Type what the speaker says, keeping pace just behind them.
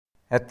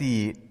At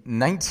the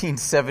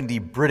 1970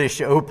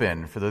 British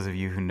Open, for those of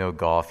you who know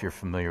golf, you're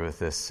familiar with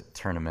this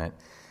tournament,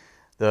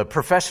 the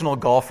professional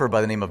golfer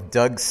by the name of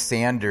Doug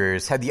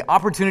Sanders had the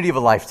opportunity of a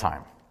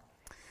lifetime.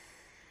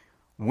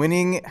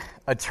 Winning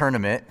a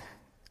tournament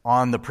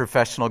on the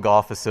Professional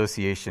Golf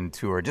Association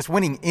Tour, just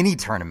winning any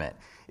tournament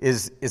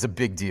is a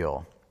big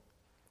deal.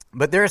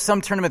 But there are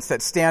some tournaments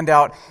that stand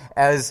out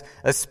as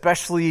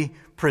especially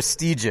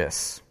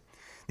prestigious.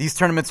 These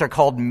tournaments are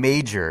called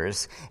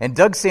majors, and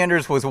Doug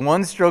Sanders was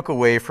one stroke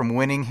away from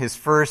winning his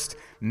first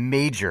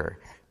major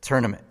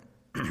tournament.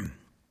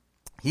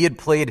 He had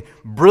played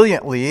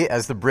brilliantly,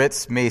 as the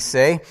Brits may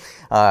say.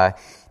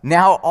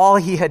 Now all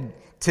he had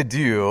to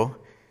do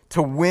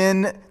to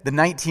win the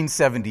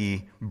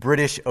 1970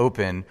 British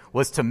Open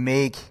was to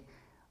make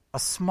a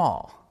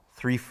small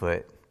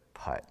 3-foot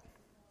putt.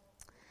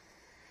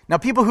 Now,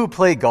 people who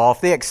play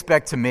golf, they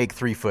expect to make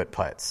 3-foot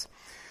putts.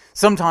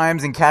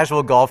 Sometimes in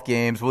casual golf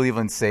games, we'll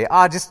even say,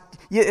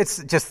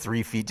 it's just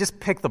 3 feet. Just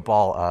pick the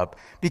ball up,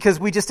 because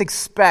we just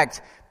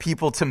expect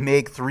people to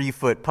make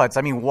 3-foot putts.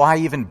 I mean, why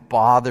even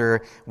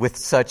bother with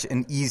such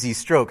an easy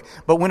stroke?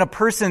 But when a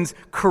person's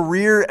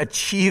career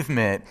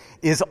achievement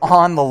is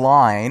on the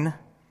line,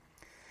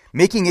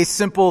 making a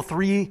simple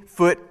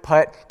 3-foot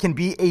putt can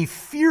be a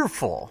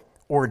fearful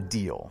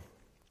ordeal.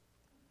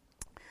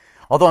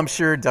 Although I'm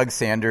sure Doug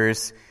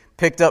Sanders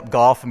picked up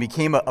golf and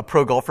became a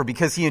pro golfer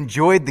because he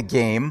enjoyed the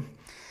game,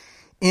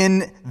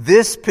 in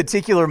this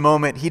particular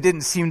moment, he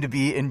didn't seem to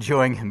be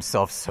enjoying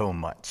himself so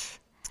much.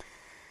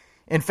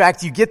 In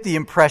fact, you get the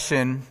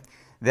impression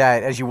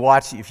that as you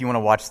watch, if you want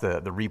to watch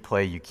the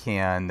replay, you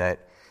can,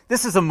 that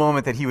this is a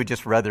moment that he would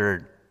just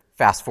rather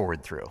fast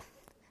forward through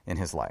in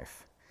his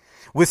life.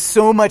 With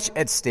so much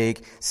at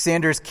stake,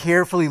 Sanders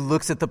carefully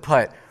looks at the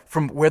putt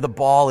from where the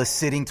ball is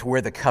sitting to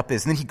where the cup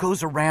is. And then he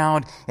goes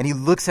around and he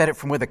looks at it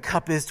from where the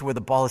cup is to where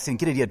the ball is sitting,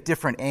 get it at a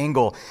different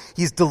angle.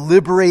 He's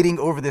deliberating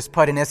over this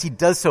putt, and as he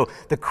does so,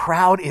 the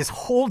crowd is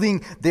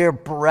holding their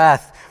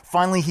breath.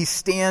 Finally, he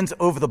stands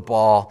over the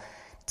ball,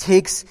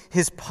 takes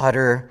his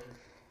putter,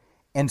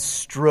 and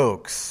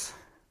strokes.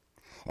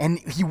 And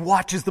he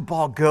watches the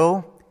ball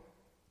go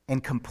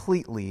and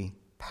completely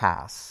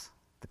pass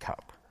the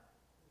cup.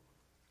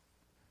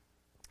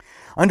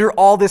 Under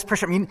all this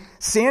pressure,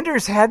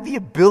 Sanders had the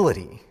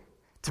ability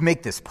to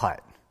make this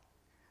putt.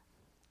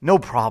 No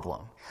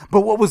problem.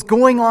 But what was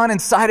going on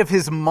inside of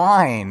his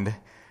mind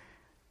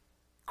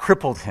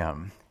crippled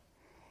him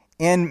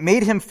and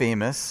made him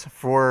famous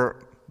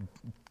for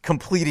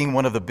completing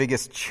one of the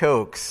biggest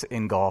chokes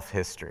in golf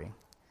history.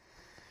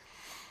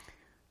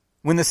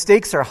 When the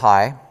stakes are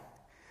high,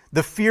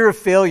 the fear of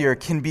failure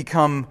can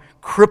become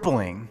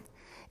crippling.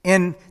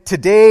 And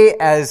today,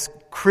 as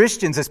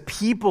Christians, as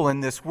people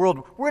in this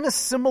world, we're in a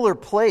similar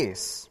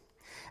place.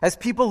 As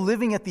people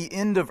living at the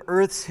end of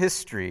Earth's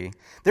history,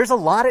 there's a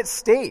lot at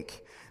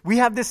stake. We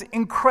have this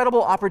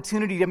incredible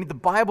opportunity. The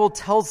Bible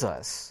tells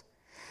us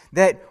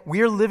that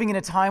we are living in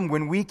a time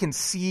when we can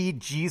see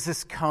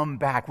Jesus come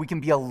back. We can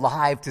be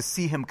alive to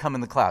see him come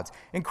in the clouds.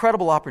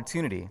 Incredible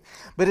opportunity.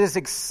 But as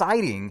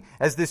exciting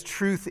as this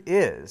truth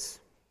is,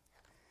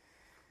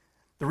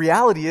 the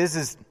reality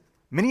is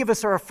many of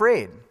us are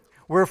afraid.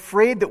 We're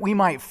afraid that we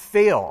might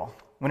fail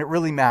when it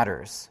really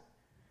matters.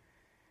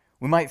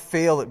 We might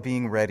fail at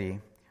being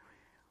ready.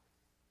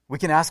 We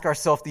can ask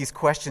ourselves these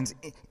questions.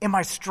 Am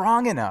I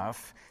strong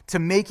enough to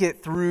make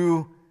it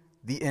through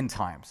the end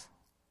times?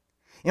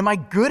 Am I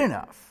good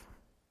enough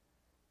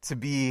to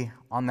be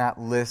on that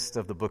list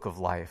of the book of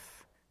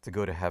life, to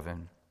go to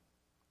heaven?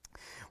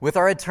 With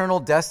our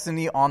eternal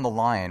destiny on the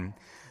line,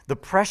 the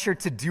pressure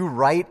to do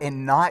right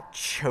and not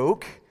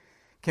choke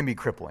can be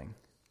crippling.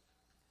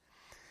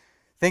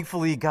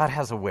 Thankfully, God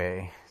has a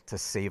way to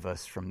save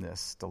us from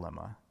this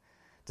dilemma,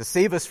 to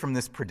save us from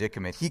this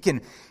predicament. He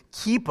can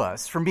keep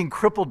us from being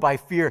crippled by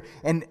fear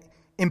and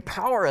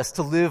empower us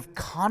to live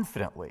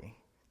confidently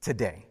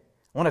today.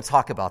 I want to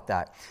talk about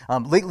that.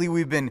 Lately,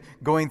 we've been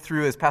going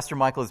through, as Pastor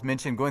Michael has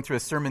mentioned, going through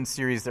a sermon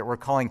series that we're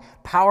calling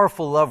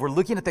Powerful Love. We're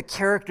looking at the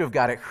character of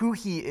God, at who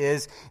he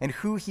is and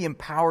who he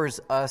empowers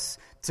us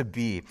to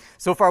be.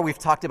 So far, we've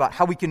talked about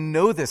how we can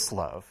know this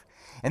love.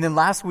 And then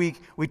last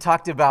week, we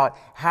talked about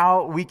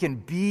how we can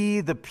be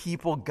the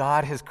people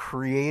God has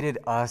created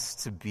us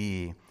to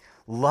be,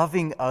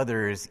 loving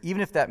others,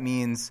 even if that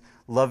means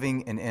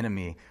loving an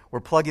enemy. We're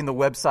plugging the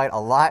website a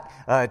lot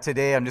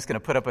today. I'm just going to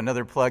put up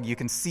another plug. You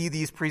can see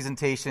these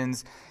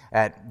presentations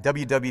at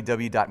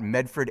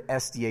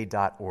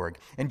www.medfordsda.org.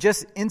 And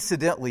just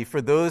incidentally,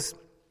 for those,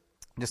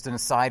 just an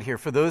aside here,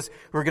 for those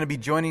who are going to be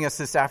joining us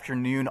this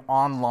afternoon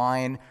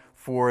online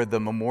for the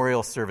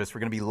memorial service,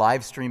 we're going to be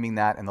live streaming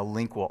that, and the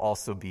link will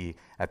also be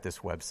at this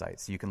website.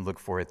 So you can look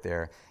for it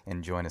there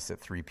and join us at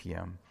 3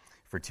 p.m.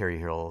 for Terry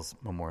Hill's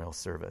memorial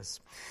service.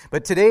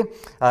 But today,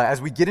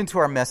 as we get into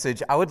our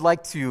message, I would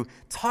like to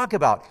talk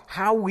about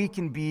how we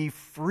can be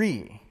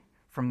free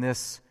from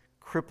this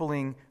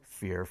crippling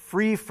fear,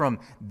 free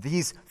from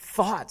these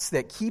thoughts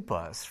that keep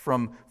us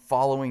from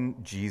following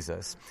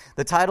Jesus.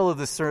 The title of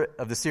the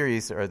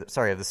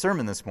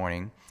sermon this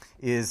morning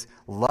is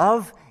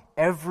Love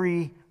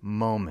every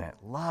moment.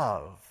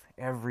 Love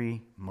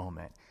every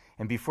moment.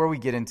 And before we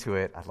get into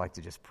it, I'd like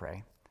to just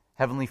pray.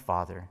 Heavenly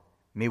Father,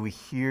 may we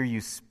hear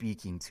you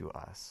speaking to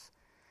us.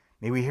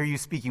 May we hear you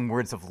speaking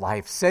words of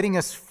life, setting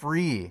us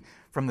free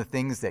from the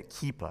things that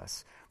keep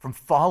us from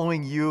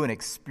following you and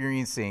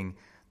experiencing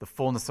the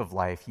fullness of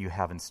life you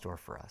have in store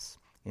for us.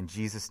 In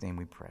Jesus' name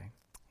we pray.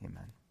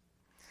 Amen.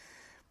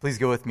 Please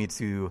go with me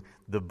to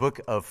the book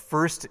of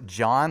 1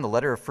 John, the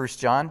letter of 1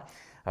 John.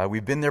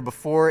 We've been there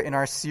before in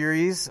our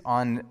series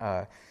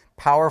on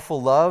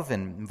powerful love,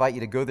 and invite you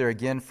to go there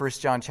again, 1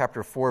 John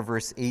chapter 4,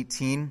 verse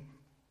 18.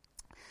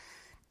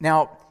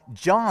 Now,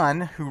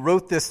 John, who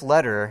wrote this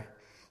letter,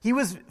 he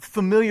was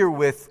familiar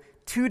with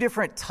two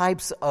different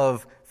types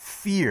of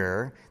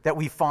fear that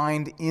we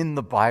find in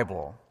the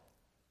Bible.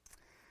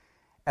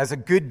 As a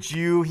good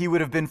Jew, he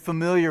would have been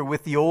familiar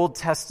with the Old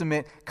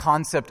Testament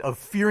concept of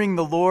fearing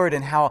the Lord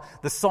and how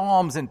the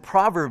Psalms and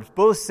Proverbs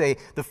both say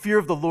the fear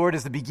of the Lord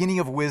is the beginning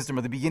of wisdom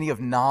or the beginning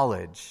of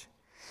knowledge.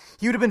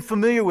 He would have been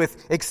familiar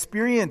with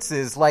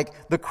experiences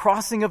like the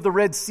crossing of the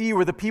Red Sea,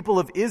 where the people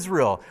of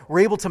Israel were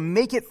able to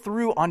make it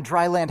through on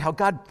dry land, how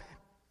God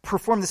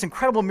performed this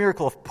incredible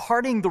miracle of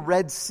parting the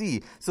Red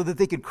Sea so that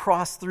they could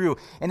cross through.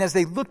 And as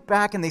they looked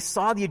back and they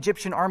saw the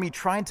Egyptian army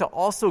trying to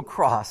also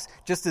cross,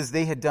 just as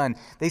they had done,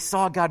 they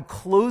saw God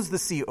close the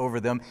sea over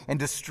them and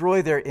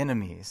destroy their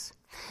enemies.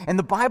 And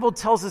the Bible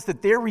tells us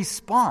that their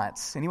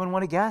response, anyone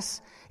want to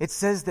guess? It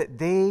says that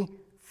they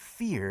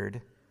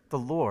feared the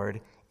Lord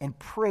and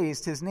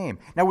praised his name.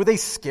 Now, were they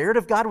scared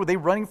of God? Were they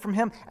running from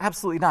him?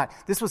 Absolutely not.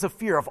 This was a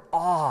fear of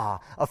awe,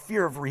 a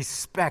fear of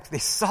respect. They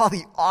saw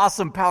the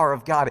awesome power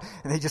of God,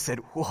 and they just said,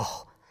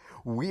 whoa,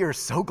 we are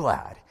so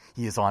glad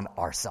he is on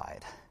our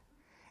side.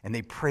 And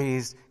they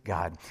praised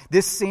God.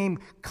 This same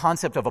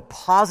concept of a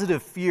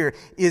positive fear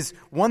is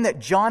one that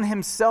John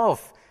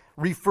himself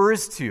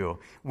refers to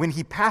when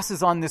he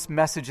passes on this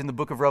message in the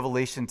book of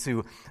Revelation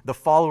to the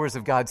followers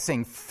of God,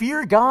 saying,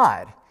 fear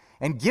God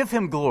and give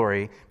him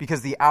glory,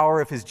 because the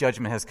hour of his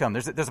judgment has come.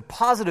 There's a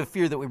positive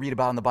fear that we read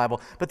about in the Bible,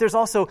 but there's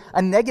also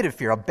a negative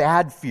fear, a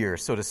bad fear,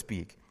 so to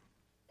speak,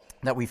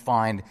 that we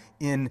find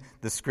in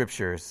the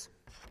Scriptures.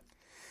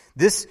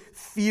 This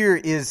fear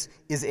is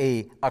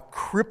a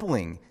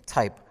crippling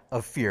type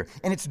of fear,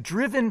 and it's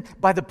driven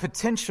by the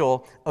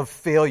potential of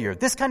failure.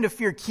 This kind of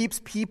fear keeps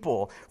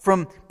people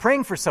from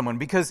praying for someone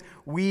because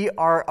we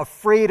are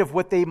afraid of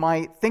what they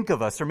might think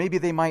of us, or maybe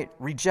they might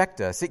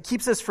reject us. It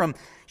keeps us from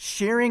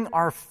sharing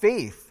our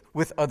faith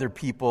with other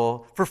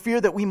people for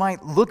fear that we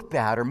might look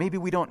bad, or maybe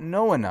we don't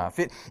know enough.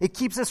 It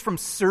keeps us from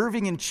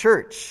serving in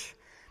church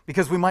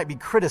because we might be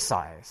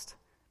criticized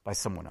by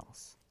someone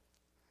else.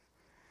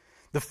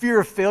 The fear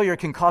of failure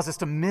can cause us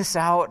to miss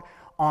out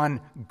on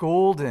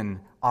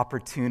golden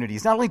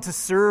opportunities, not only to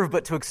serve,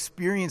 but to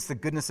experience the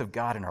goodness of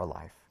God in our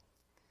life.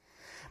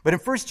 But in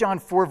 1 John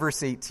 4,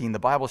 verse 18, the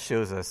Bible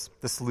shows us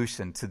the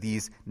solution to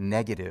these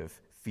negative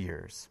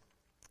fears.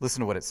 Listen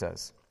to what it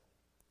says.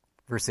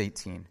 Verse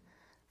 18,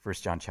 1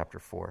 John chapter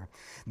 4.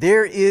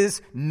 There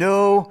is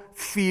no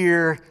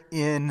fear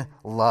in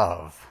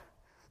love.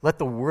 Let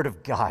the word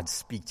of God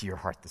speak to your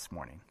heart this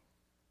morning.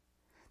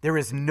 There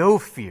is no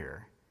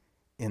fear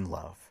in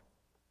love.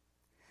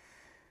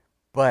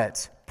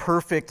 But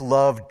perfect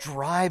love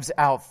drives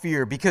out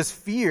fear, because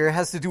fear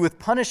has to do with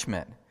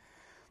punishment.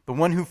 The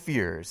one who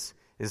fears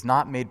is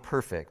not made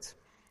perfect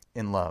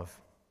in love.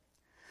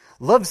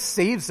 Love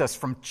saves us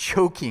from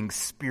choking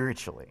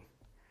spiritually,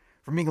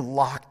 from being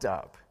locked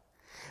up.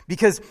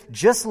 Because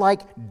just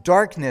like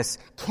darkness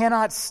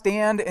cannot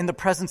stand in the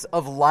presence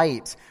of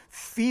light,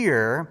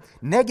 fear,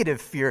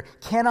 negative fear,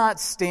 cannot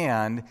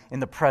stand in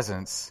the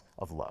presence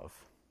of love.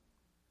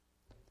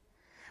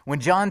 When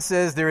John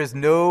says there is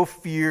no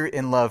fear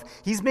in love,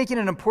 he's making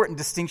an important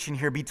distinction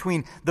here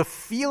between the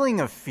feeling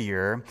of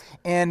fear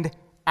and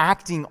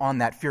acting on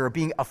that fear, or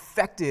being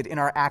affected in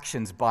our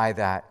actions by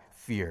that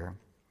fear.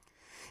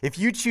 If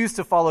you choose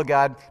to follow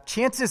God,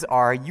 chances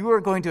are you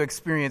are going to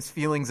experience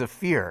feelings of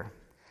fear.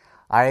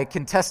 I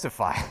can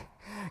testify.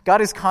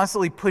 God is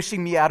constantly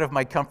pushing me out of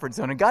my comfort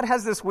zone, and God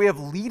has this way of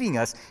leading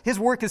us. His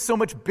work is so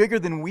much bigger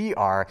than we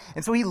are,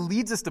 and so he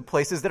leads us to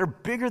places that are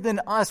bigger than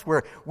us,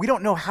 where we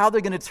don't know how they're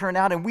going to turn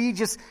out, and we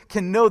just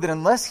can know that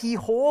unless he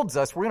holds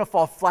us, we're going to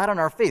fall flat on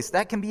our face.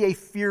 That can be a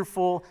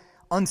fearful,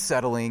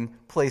 unsettling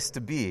place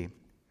to be.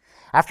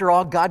 After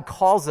all, God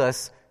calls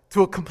us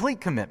to a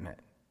complete commitment.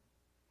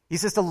 He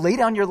says to lay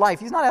down your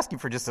life. He's not asking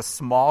for just a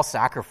small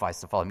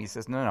sacrifice to follow me. He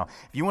says, no.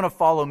 If you want to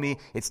follow me,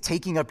 it's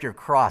taking up your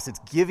cross. It's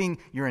giving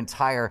your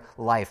entire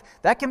life.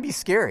 That can be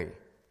scary.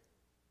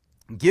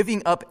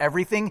 Giving up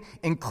everything,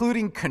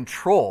 including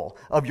control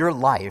of your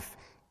life,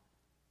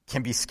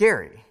 can be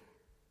scary.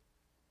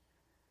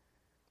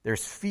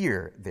 There's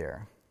fear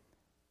there.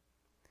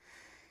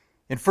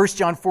 In 1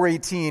 John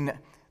 4:18,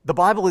 the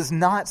Bible is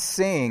not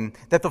saying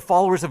that the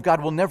followers of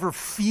God will never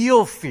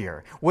feel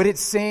fear. What it's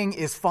saying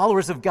is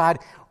followers of God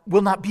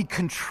will not be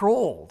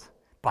controlled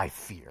by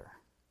fear.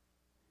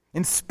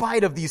 In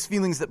spite of these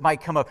feelings that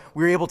might come up,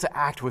 we're able to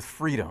act with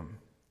freedom.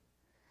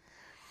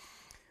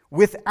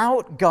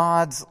 Without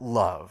God's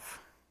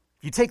love,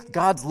 if you take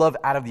God's love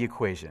out of the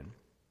equation,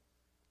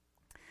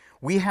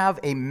 we have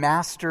a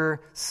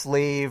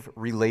master-slave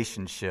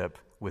relationship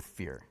with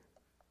fear.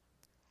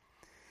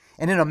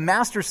 And in a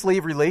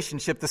master-slave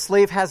relationship, the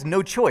slave has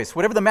no choice.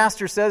 Whatever the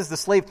master says, the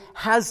slave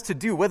has to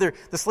do, whether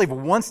the slave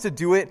wants to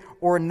do it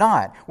or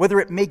not, whether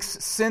it makes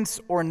sense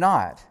or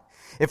not.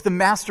 If the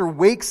master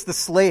wakes the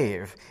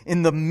slave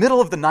in the middle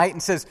of the night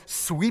and says,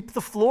 "Sweep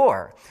the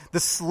floor," the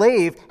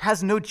slave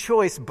has no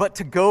choice but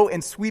to go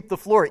and sweep the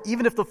floor,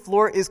 even if the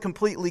floor is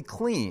completely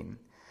clean.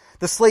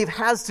 The slave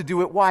has to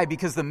do it. Why?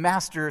 Because the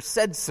master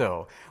said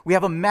so. We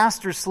have a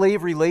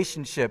master-slave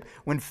relationship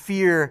when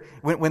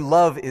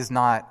love is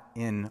not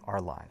in our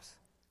lives.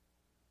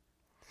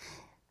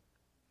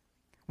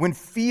 When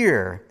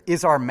fear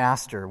is our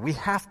master, we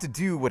have to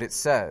do what it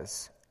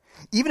says.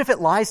 Even if it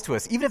lies to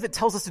us, even if it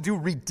tells us to do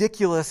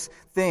ridiculous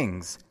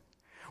things.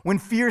 When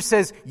fear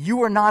says,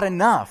 "You are not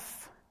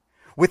enough,"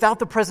 without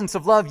the presence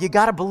of love, you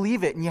got to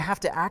believe it and you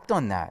have to act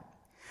on that.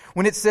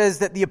 When it says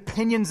that the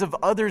opinions of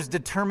others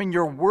determine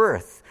your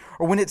worth,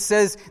 or when it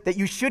says that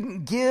you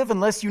shouldn't give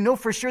unless you know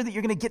for sure that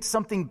you're going to get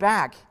something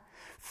back,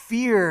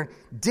 fear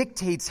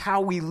dictates how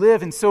we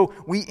live. And so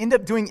we end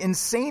up doing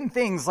insane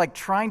things like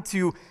trying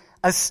to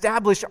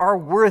establish our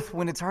worth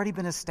when it's already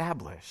been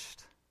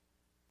established.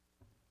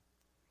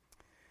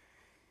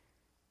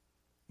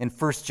 In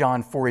 1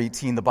 John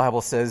 4:18, the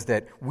Bible says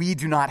that we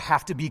do not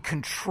have to be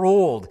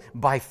controlled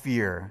by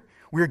fear.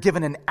 We are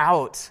given an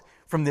out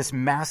from this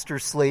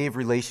master-slave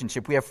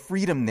relationship. We have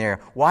freedom there.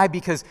 Why?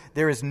 Because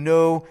there is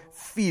no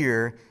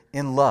fear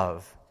in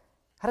love.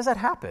 How does that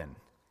happen?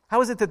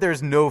 How is it that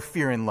there's no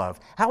fear in love?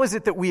 How is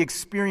it that we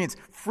experience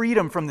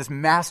freedom from this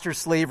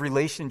master-slave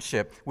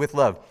relationship with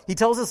love? He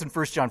tells us in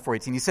 1 John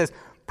 4:18, he says,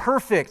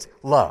 perfect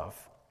love.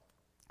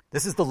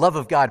 This is the love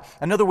of God.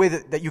 Another way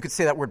that you could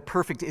say that word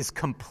perfect is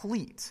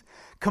complete.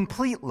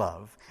 Complete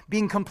love.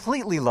 Being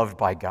completely loved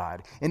by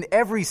God in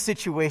every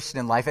situation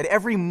in life, at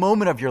every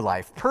moment of your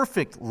life.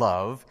 Perfect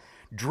love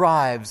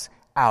drives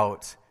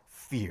out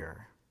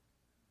fear.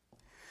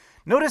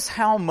 Notice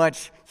how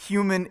much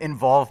human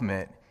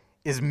involvement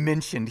is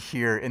mentioned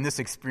here in this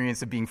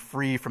experience of being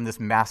free from this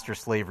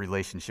master-slave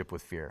relationship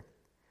with fear.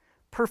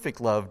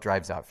 Perfect love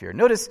drives out fear.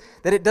 Notice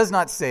that it does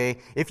not say,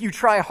 if you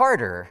try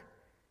harder,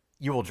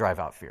 you will drive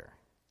out fear.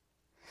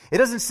 It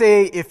doesn't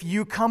say if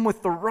you come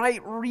with the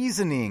right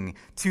reasoning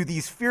to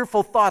these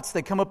fearful thoughts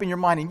that come up in your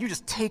mind and you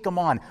just take them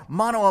on,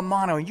 mano a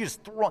mano, and you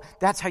just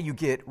that's how you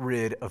get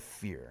rid of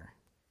fear.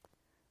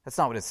 That's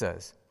not what it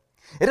says.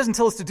 It doesn't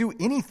tell us to do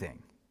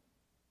anything.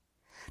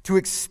 To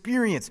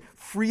experience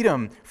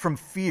freedom from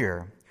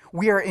fear,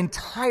 we are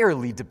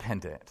entirely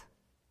dependent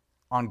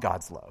on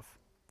God's love.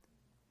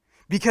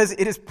 Because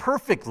it is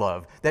perfect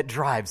love that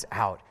drives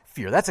out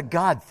fear. That's a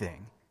God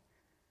thing.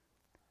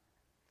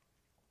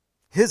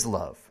 His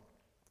love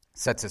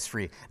sets us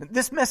free.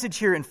 This message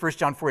here in 1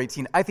 John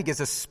 4:18, I think, is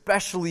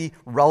especially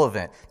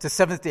relevant to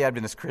Seventh-day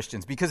Adventist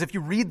Christians, because if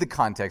you read the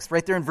context,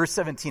 right there in verse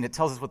 17, it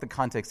tells us what the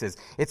context is.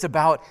 It's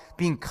about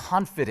being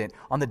confident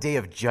on the day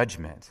of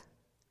judgment.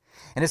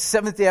 And as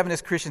Seventh-day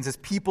Adventist Christians, as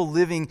people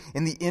living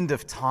in the end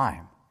of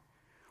time,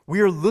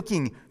 we are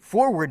looking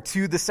forward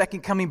to the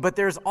second coming, but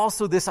there's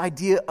also this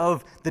idea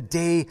of the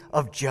day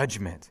of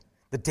judgment,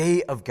 the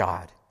day of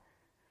God.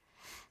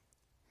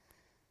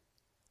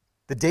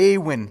 The day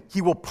when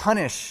he will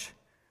punish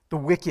the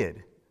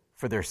wicked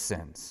for their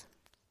sins.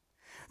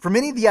 For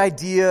many, the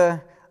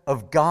idea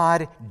of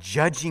God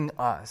judging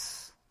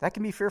us, that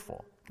can be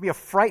fearful. It can be a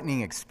frightening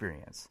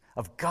experience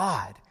of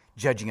God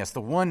judging us,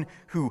 the one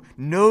who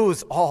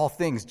knows all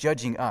things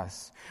judging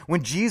us.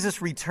 When Jesus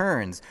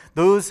returns,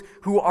 those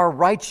who are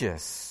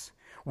righteous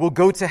will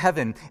go to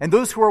heaven, and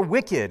those who are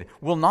wicked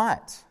will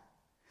not.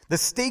 The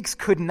stakes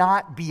could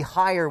not be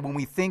higher when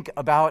we think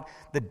about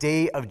the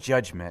day of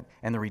judgment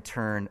and the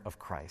return of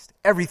Christ.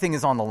 Everything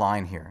is on the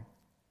line here.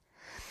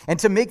 And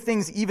to make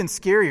things even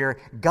scarier,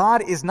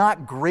 God is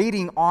not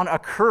grading on a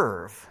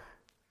curve.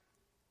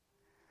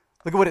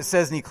 Look at what it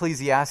says in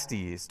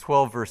Ecclesiastes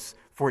 12, verse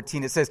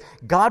 14. It says,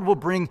 God will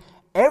bring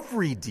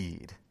every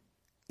deed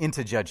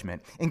into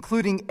judgment,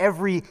 including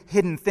every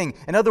hidden thing.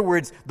 In other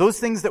words, those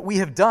things that we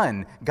have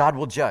done, God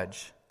will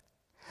judge.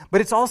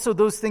 But it's also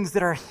those things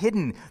that are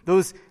hidden,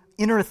 those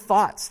inner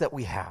thoughts that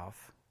we have.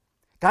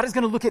 God is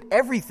going to look at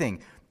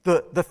everything,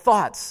 the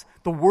thoughts,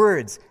 the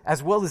words,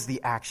 as well as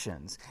the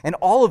actions. And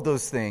all of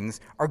those things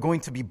are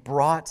going to be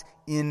brought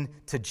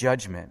into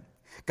judgment.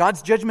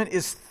 God's judgment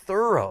is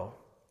thorough.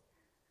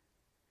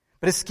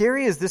 But as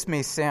scary as this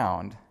may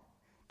sound,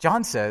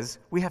 John says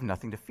we have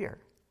nothing to fear.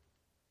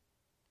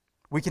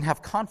 We can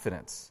have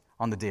confidence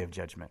on the day of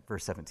judgment,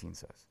 verse 17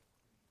 says.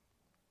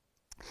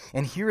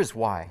 And here is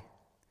why.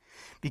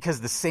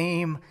 Because the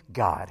same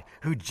God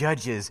who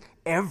judges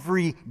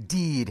every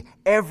deed,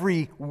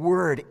 every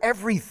word,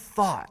 every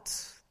thought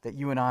that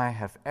you and I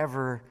have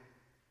ever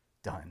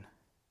done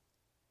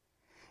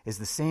is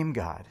the same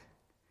God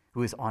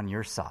who is on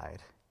your side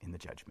in the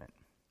judgment.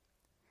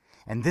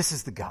 And this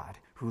is the God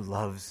who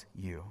loves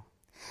you.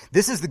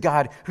 This is the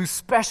God who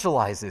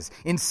specializes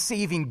in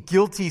saving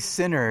guilty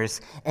sinners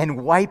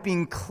and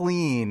wiping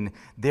clean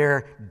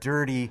their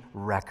dirty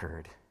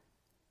record.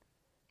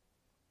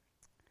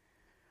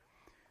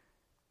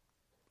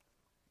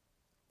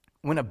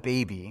 When a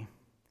baby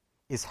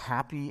is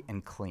happy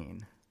and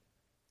clean,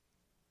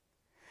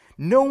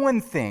 no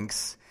one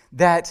thinks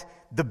that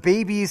the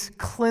baby's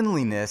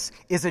cleanliness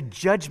is a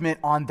judgment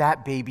on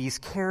that baby's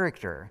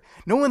character.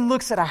 No one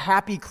looks at a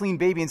happy, clean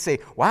baby and say,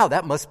 wow,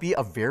 that must be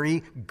a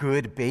very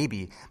good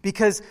baby.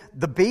 Because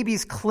the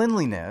baby's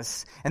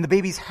cleanliness and the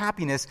baby's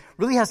happiness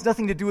really has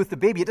nothing to do with the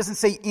baby. It doesn't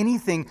say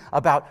anything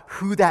about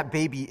who that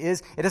baby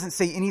is. It doesn't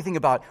say anything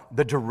about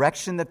the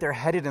direction that they're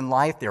headed in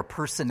life, their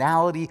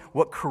personality,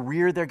 what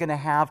career they're going to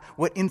have,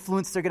 what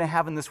influence they're going to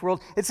have in this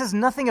world. It says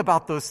nothing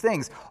about those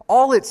things.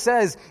 All it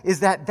says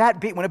is that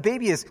when a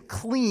baby is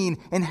clean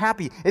and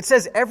happy, it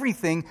says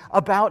everything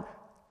about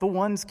the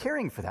ones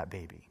caring for that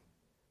baby,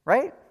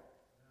 right?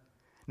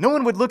 No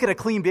one would look at a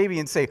clean baby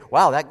and say,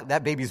 wow,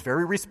 that baby's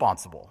very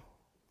responsible.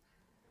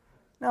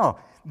 No,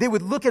 they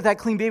would look at that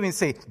clean baby and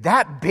say,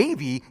 that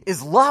baby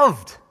is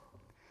loved.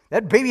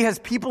 That baby has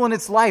people in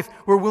its life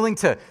who are willing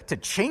to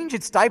change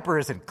its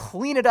diapers and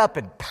clean it up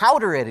and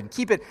powder it and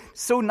keep it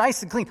so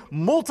nice and clean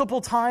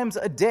multiple times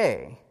a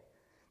day.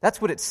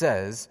 That's what it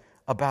says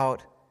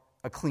about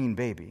a clean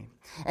baby.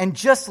 And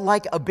just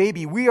like a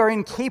baby, we are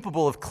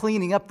incapable of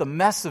cleaning up the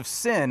mess of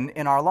sin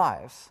in our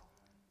lives.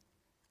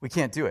 We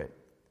can't do it.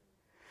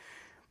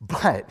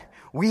 But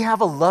we have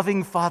a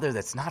loving Father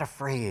that's not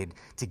afraid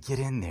to get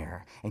in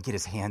there and get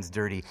his hands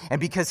dirty. And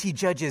because he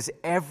judges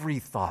every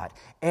thought,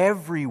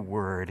 every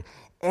word,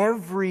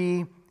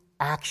 every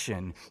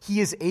action, he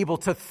is able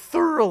to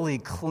thoroughly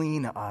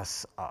clean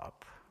us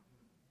up.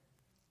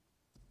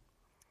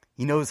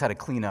 He knows how to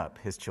clean up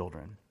his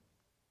children.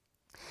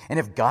 And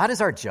if God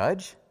is our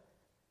judge,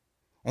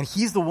 and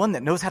he's the one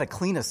that knows how to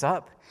clean us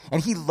up,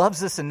 and he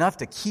loves us enough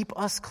to keep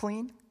us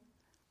clean,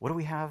 what do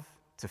we have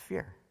to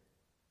fear?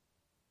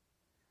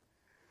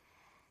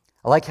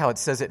 I like how it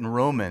says it in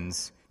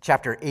Romans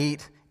chapter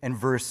 8 and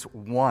verse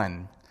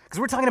 1. Because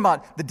we're talking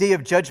about the day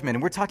of judgment,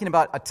 and we're talking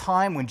about a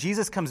time when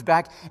Jesus comes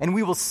back and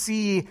we will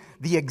see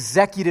the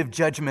executive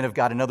judgment of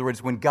God. In other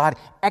words, when God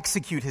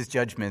executes his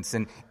judgments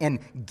and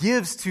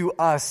gives to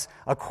us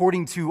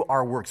according to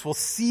our works. We'll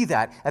see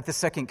that at the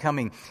second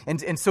coming.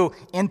 And so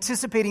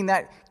anticipating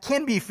that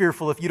can be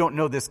fearful if you don't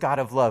know this God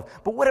of love.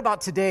 But what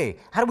about today?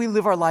 How do we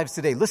live our lives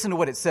today? Listen to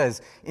what it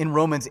says in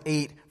Romans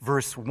 8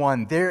 verse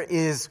 1. There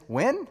is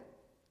when?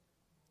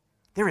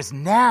 There is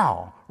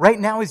now, right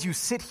now as you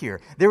sit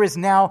here, there is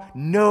now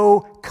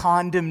no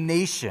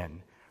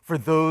condemnation for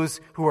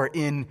those who are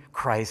in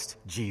Christ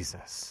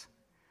Jesus.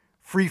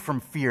 Free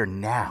from fear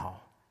now.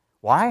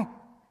 Why?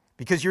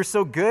 Because you're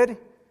so good?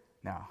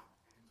 No,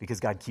 because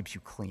God keeps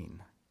you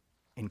clean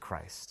in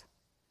Christ.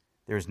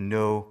 There is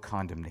no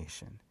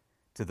condemnation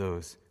to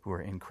those who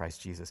are in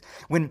Christ Jesus.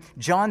 When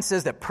John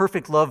says that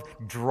perfect love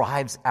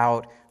drives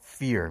out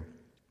fear,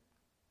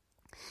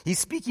 he's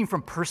speaking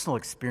from personal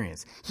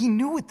experience. He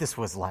knew what this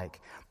was like.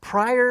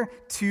 Prior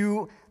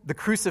to the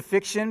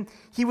crucifixion,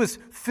 he was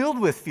filled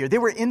with fear. They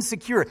were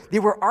insecure. They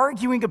were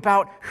arguing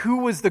about who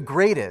was the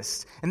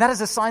greatest. And that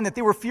is a sign that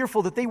they were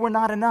fearful that they were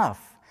not enough.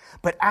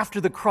 But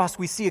after the cross,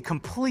 we see a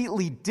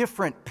completely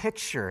different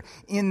picture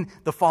in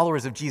the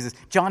followers of Jesus.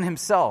 John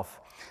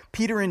himself,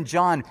 Peter and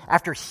John,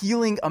 after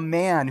healing a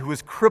man who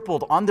was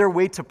crippled on their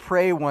way to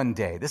pray one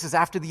day. This is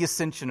after the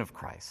ascension of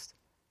Christ.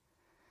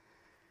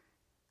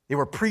 They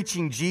were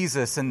preaching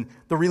Jesus, and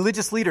the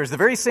religious leaders, the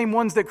very same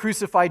ones that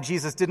crucified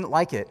Jesus, didn't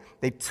like it.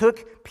 They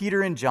took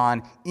Peter and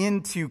John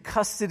into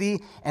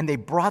custody, and they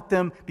brought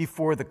them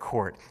before the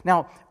court.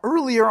 Now,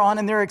 earlier on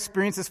in their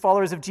experience as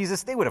followers of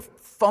Jesus, they would have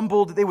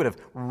fumbled, they would have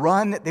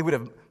run, they would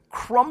have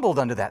crumbled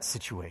under that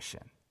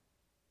situation.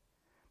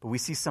 But we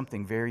see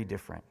something very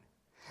different.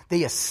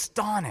 They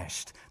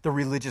astonished the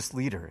religious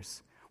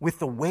leaders with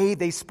the way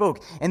they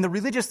spoke. And the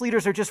religious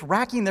leaders are just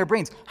racking their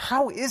brains.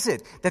 How is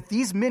it that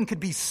these men could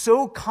be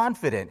so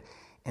confident?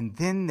 And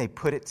then they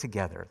put it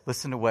together.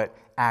 Listen to what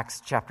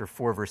Acts chapter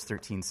 4, verse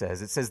 13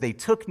 says. It says, they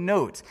took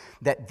note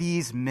that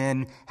these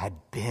men had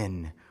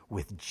been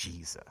with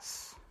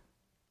Jesus,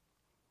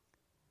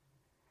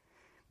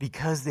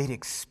 because they'd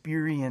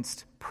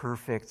experienced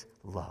perfect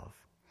love.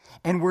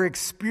 And were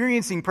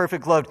experiencing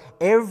perfect love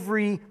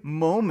every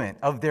moment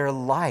of their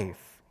life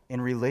in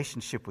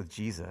relationship with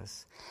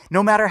Jesus.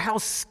 No matter how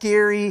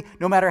scary,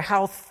 no matter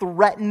how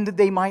threatened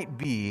they might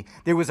be,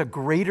 there was a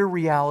greater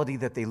reality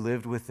that they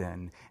lived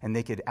within, and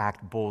they could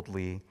act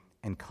boldly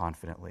and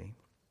confidently.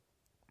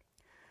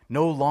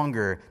 No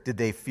longer did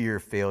they fear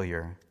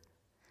failure,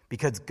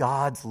 because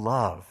God's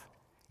love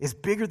is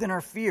bigger than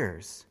our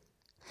fears.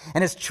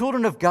 And as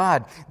children of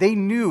God, they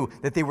knew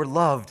that they were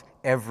loved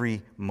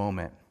every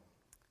moment.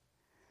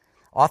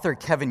 Author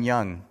Kevin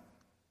Young,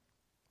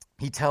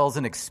 he tells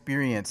an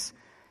experience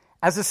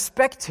as a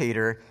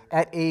spectator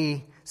at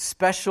a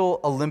Special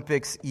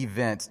Olympics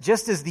event,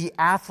 just as the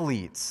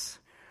athletes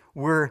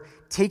were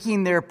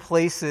taking their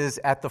places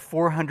at the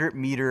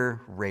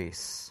 400-meter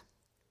race.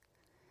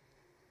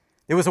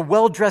 It was a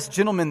well-dressed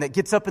gentleman that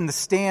gets up in the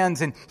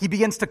stands and he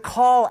begins to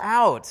call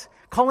out,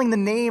 calling the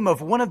name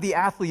of one of the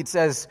athletes,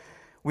 as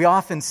we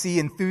often see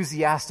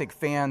enthusiastic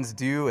fans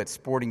do at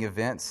sporting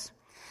events.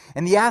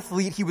 And the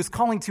athlete he was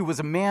calling to was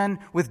a man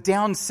with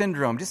Down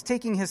syndrome, just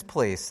taking his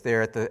place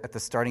there at the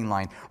starting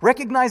line.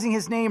 Recognizing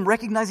his name,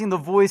 recognizing the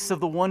voice of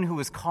the one who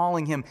was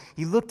calling him,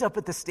 he looked up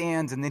at the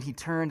stands and then he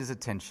turned his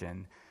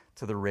attention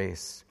to the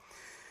race.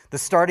 The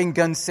starting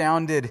gun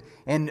sounded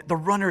and the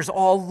runners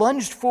all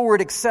lunged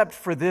forward except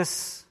for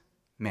this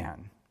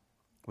man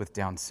with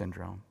Down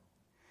syndrome.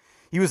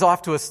 He was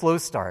off to a slow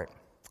start,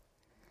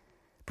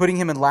 putting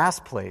him in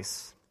last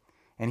place,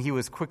 and he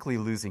was quickly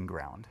losing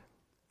ground.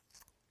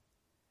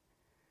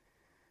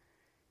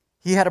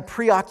 He had a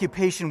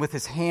preoccupation with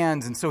his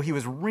hands, and so he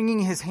was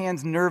wringing his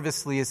hands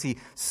nervously as he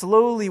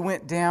slowly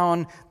went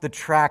down the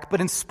track.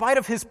 But in spite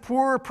of his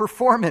poor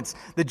performance,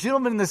 the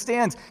gentleman in the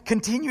stands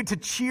continued to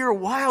cheer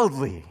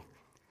wildly.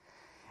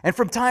 And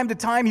from time to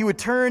time, he would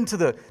turn to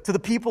the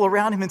people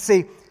around him and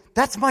say,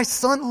 "That's my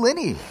son,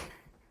 Lenny.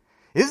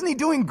 Isn't he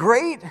doing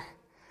great?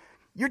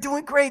 You're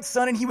doing great,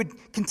 son." And he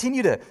would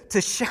continue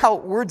to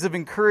shout words of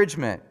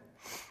encouragement.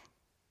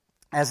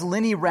 As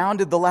Lenny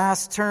rounded the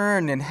last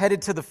turn and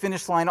headed to the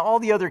finish line, all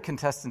the other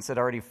contestants had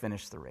already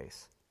finished the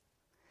race.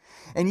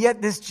 And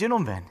yet this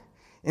gentleman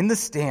in the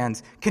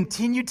stands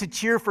continued to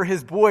cheer for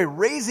his boy,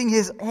 raising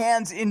his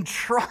hands in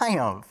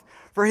triumph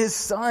for his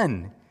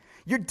son.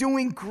 "You're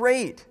doing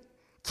great.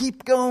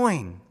 Keep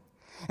going."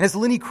 And as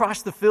Lenny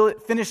crossed the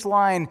finish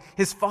line,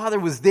 his father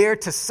was there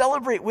to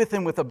celebrate with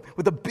him with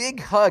a big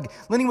hug.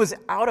 Lenny was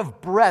out of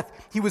breath.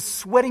 He was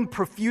sweating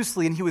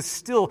profusely, and he was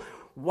still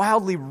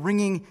wildly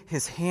wringing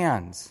his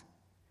hands.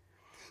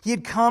 He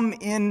had come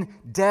in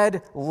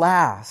dead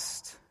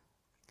last.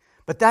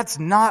 But that's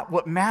not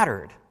what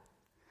mattered.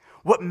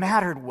 What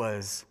mattered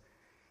was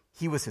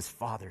he was his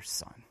father's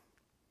son.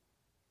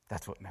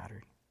 That's what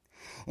mattered.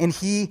 And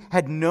he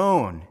had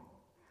known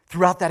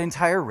throughout that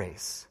entire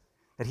race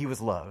that he was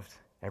loved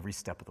every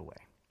step of the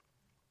way.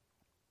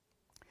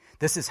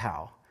 This is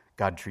how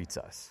God treats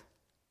us.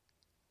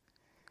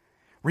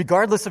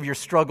 Regardless of your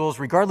struggles,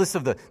 regardless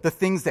of the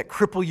things that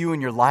cripple you in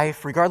your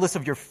life, regardless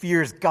of your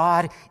fears,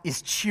 God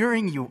is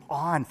cheering you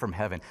on from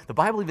heaven. The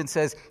Bible even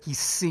says he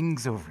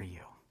sings over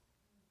you.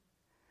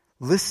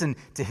 Listen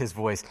to his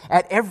voice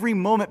at every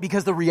moment,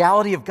 because the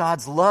reality of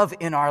God's love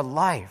in our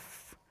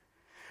life,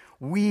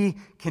 we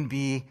can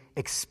be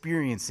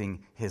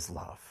experiencing his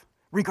love,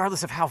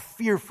 regardless of how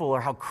fearful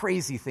or how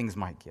crazy things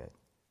might get.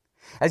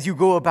 As you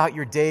go about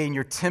your day and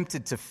you're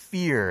tempted to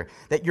fear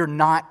that you're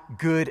not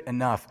good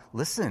enough,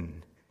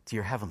 listen to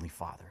your heavenly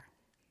Father.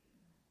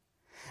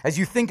 As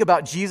you think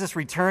about Jesus'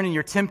 return and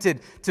you're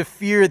tempted to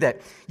fear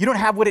that you don't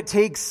have what it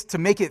takes to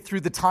make it through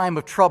the time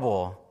of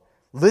trouble,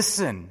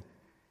 listen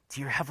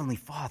to your heavenly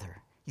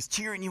Father. He's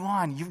cheering you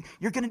on.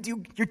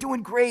 You're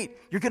doing great.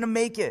 You're going to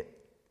make it.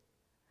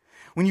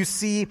 When you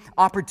see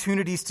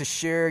opportunities to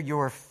share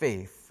your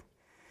faith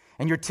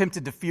and you're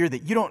tempted to fear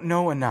that you don't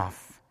know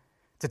enough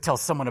to tell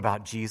someone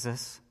about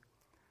Jesus,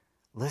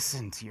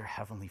 listen to your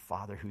heavenly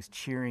Father who's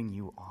cheering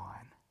you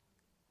on.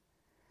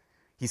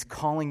 He's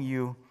calling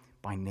you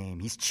by name.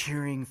 He's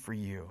cheering for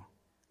you.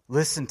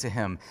 Listen to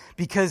him.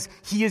 Because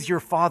he is your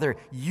Father,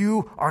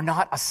 you are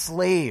not a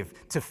slave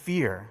to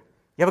fear.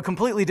 You have a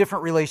completely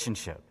different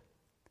relationship.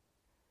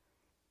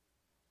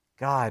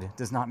 God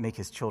does not make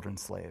his children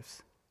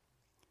slaves.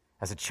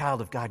 As a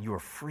child of God, you are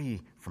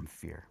free from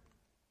fear.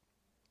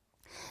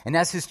 And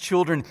as his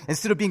children,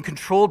 instead of being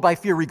controlled by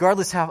fear,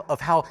 regardless of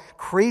how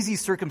crazy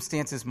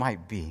circumstances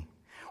might be,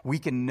 we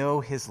can know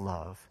his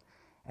love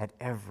at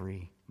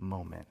every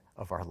moment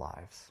of our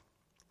lives.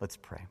 Let's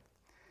pray.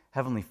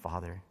 Heavenly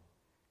Father,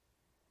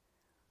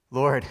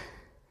 Lord,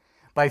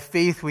 by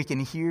faith we can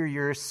hear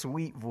your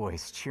sweet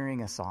voice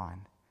cheering us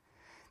on.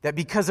 That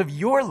because of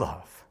your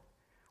love,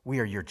 we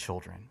are your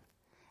children.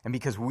 And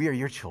because we are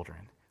your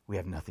children, we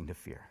have nothing to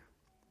fear.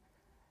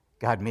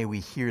 God, may we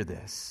hear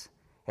this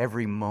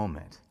every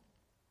moment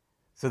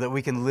so that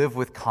we can live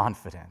with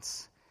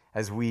confidence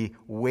as we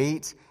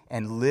wait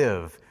and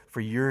live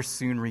for your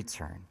soon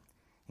return.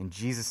 In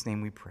Jesus'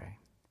 name we pray.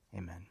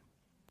 Amen.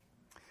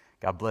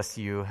 God bless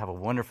you. Have a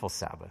wonderful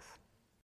Sabbath.